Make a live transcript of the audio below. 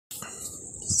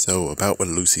So, about what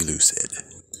Lucy Liu said.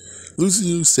 Lucy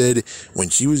Liu said when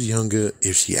she was younger,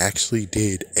 if she actually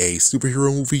did a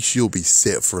superhero movie, she'll be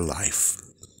set for life.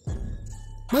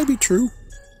 Might be true.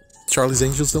 Charlie's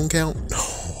Angels don't count?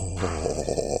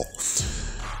 Oh.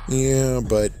 Yeah,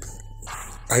 but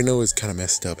I know it's kind of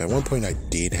messed up. At one point, I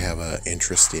did have an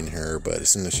interest in her, but as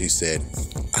soon as she said,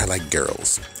 I like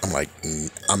girls, I'm like,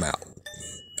 I'm out.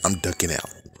 I'm ducking out.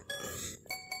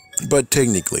 But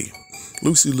technically,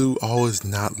 Lucy Liu always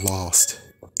not lost.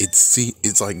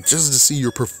 It's like just to see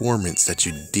your performance that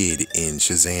you did in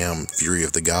Shazam, Fury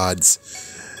of the Gods.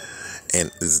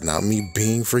 And it's not me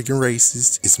being freaking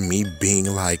racist. It's me being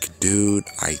like, dude,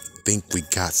 I think we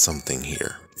got something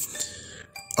here.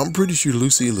 I'm pretty sure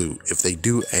Lucy Liu, if they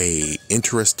do a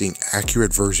interesting,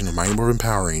 accurate version of Mighty Morphin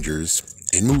Power Rangers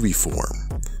in movie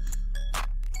form,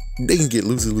 they can get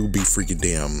Lucy Liu be freaking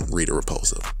damn Rita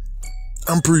Repulsa.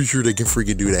 I'm pretty sure they can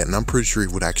freaking do that, and I'm pretty sure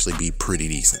it would actually be pretty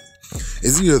decent.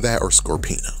 It's either that or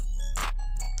Scorpina.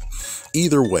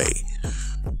 Either way,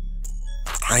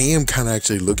 I am kind of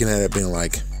actually looking at it being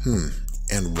like,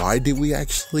 and why did we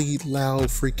actually allow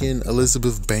freaking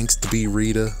Elizabeth Banks to be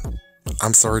Rita?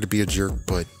 I'm sorry to be a jerk,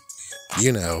 but,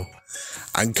 you know,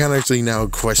 I'm kind of actually now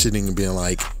questioning and being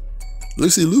like,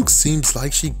 Lucy Liu seems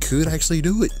like she could actually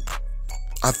do it.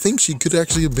 I think she could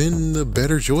actually have been the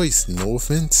better choice. No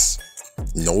offense.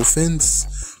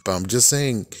 But I'm just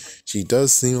saying, she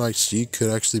does seem like she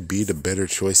could actually be the better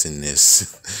choice in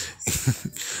this.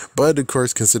 But of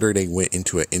course, considering they went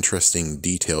into an interesting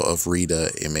detail of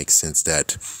Rita, it makes sense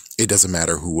that it doesn't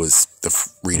matter who was the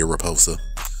Rita Repulsa.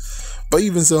 But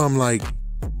even so, I'm like,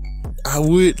 I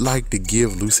would like to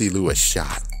give Lucy Liu a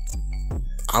shot.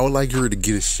 I would like her to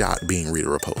get a shot being Rita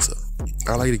Repulsa.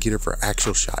 I would like to get her for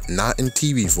actual shot, not in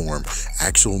TV form,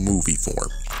 actual movie form.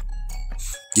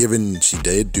 Given she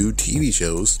did do TV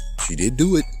shows, she did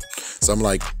do it. So I'm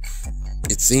like,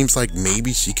 it seems like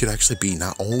maybe she could actually be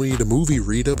not only the movie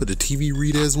Rita, but the TV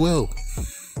Rita as well.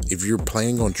 If you're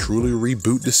planning on truly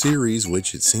reboot the series,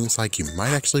 which it seems like you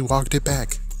might actually walk it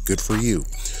back, good for you.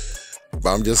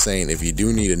 But I'm just saying, if you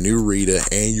do need a new Rita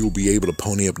and you'll be able to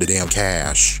pony up the damn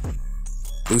cash,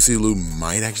 Lucy Liu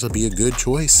might actually be a good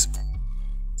choice.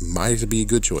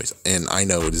 And I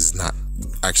know it is not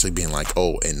actually being like,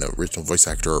 oh, and the original voice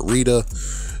actor Rita,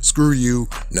 screw you.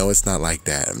 No, it's not like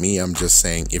that. I'm just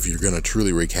saying, if you're going to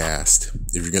truly recast,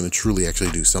 if you're going to truly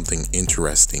actually do something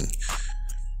interesting,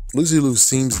 Lucy Liu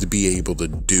seems to be able to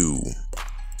do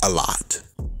a lot.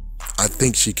 I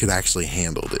think she could actually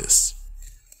handle this.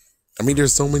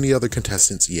 There's so many other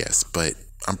contestants, yes, but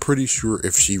I'm pretty sure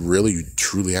if she really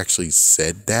truly actually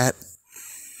said that,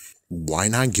 why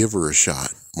not give her a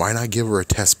shot? Why not give her a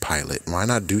test pilot? Why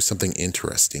not do something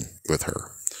interesting with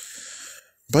her?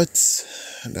 But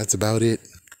that's about it.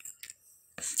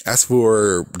 As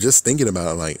for just thinking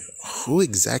about it, like, who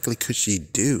exactly could she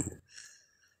do?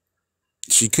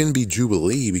 She couldn't be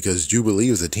Jubilee because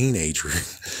Jubilee was a teenager.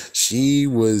 She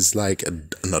was like an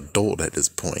adult at this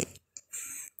point.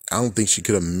 I don't think she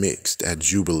could have mixed at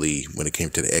Jubilee when it came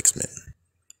to the X-Men.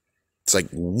 It's like,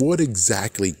 what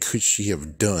exactly could she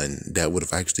have done that would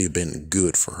have actually been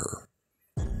good for her?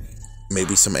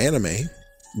 Maybe some anime,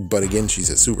 but again, she's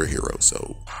a superhero,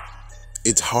 so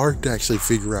it's hard to actually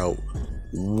figure out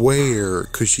where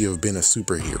could she have been a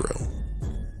superhero.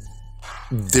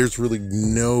 There's really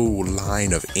no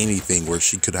line of anything where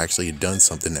she could actually have done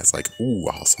something that's like, ooh,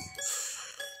 awesome.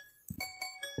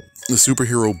 The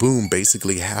superhero boom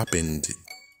basically happened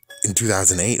in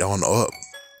 2008 on up.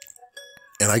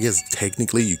 And I guess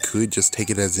technically you could just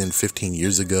take it as in 15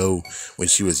 years ago when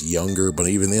she was younger. But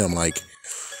even then, I'm like,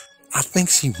 I think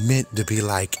she meant to be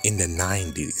like in the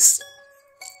 90s.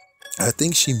 I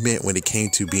think she meant when it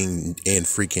came to being in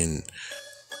freaking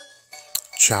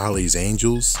Charlie's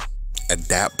Angels. At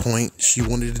that point, she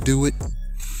wanted to do it.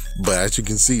 But as you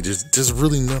can see, there's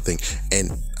really nothing.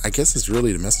 And I guess it's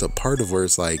really the messed up part of where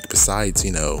it's like, besides,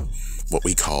 what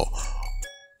we call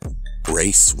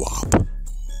race swap.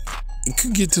 It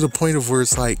could get to the point of where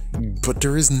it's like, but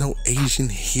there is no Asian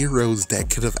heroes that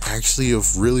could have actually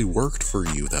have really worked for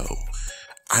you, though.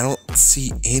 I don't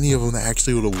see any of them that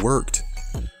actually would have worked.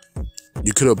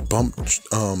 You could have bumped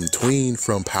Tween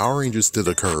from Power Rangers to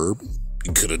the curb.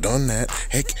 You could have done that.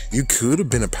 Heck, you could have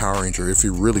been a Power Ranger if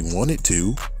you really wanted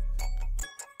to.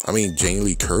 Jamie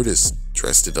Lee Curtis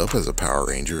dressed it up as a Power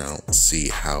Ranger. I don't see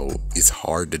how it's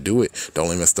hard to do it. The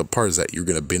only messed up part is that you're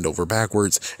going to bend over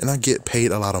backwards and not get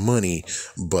paid a lot of money,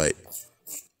 but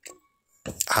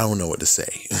I don't know what to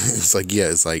say.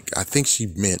 It's like, I think she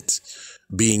meant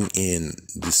being in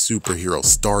the superhero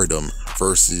stardom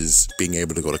versus being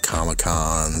able to go to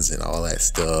Comic-Cons and all that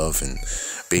stuff and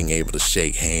being able to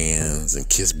shake hands and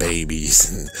kiss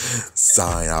babies and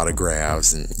sign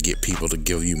autographs and get people to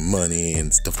give you money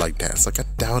and stuff like that. It's like, I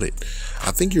doubt it.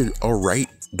 I think you're all right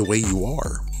the way you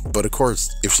are. But of course,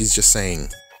 if she's just saying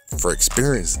for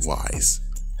experience wise,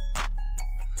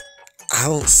 I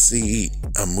don't see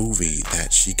a movie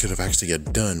that she could have actually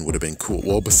done would have been cool.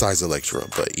 Well, besides Elektra,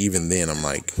 but even then, I'm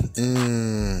like,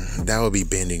 that would be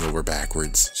bending over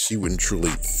backwards. She wouldn't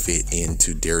truly fit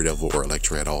into Daredevil or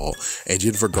Elektra at all. And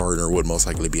Jennifer Gardner would most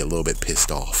likely be a little bit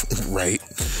pissed off, right?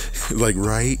 Like,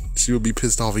 right? She would be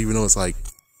pissed off, even though it's like,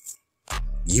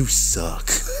 you suck.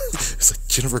 It's like,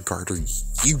 Jennifer Gardner,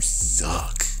 you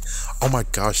suck. Oh my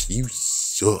gosh, you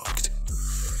sucked.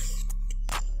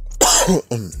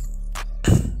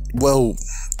 Well,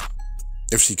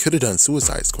 if she could have done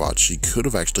Suicide Squad, she could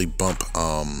have actually bumped,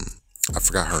 I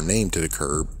forgot her name, to the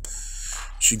curb.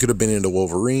 She could have been into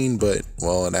Wolverine, but,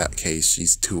 well, in that case,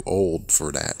 she's too old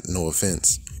for that, no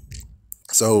offense.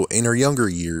 So, in her younger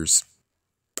years,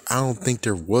 I don't think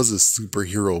there was a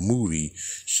superhero movie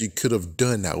she could have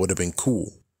done that would have been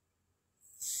cool.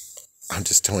 I'm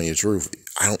just telling you the truth.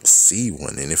 I don't see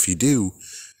one, and if you do,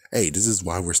 hey, this is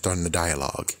why we're starting the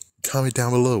dialogue. Comment down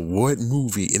below what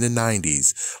movie in the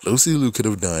 90s Lucy Liu could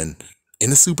have done in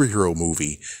a superhero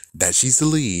movie that she's the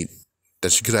lead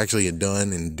that she could actually have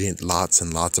done and did lots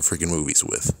and lots of freaking movies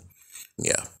with.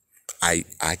 Yeah, I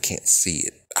can't see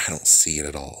it. I don't see it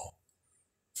at all.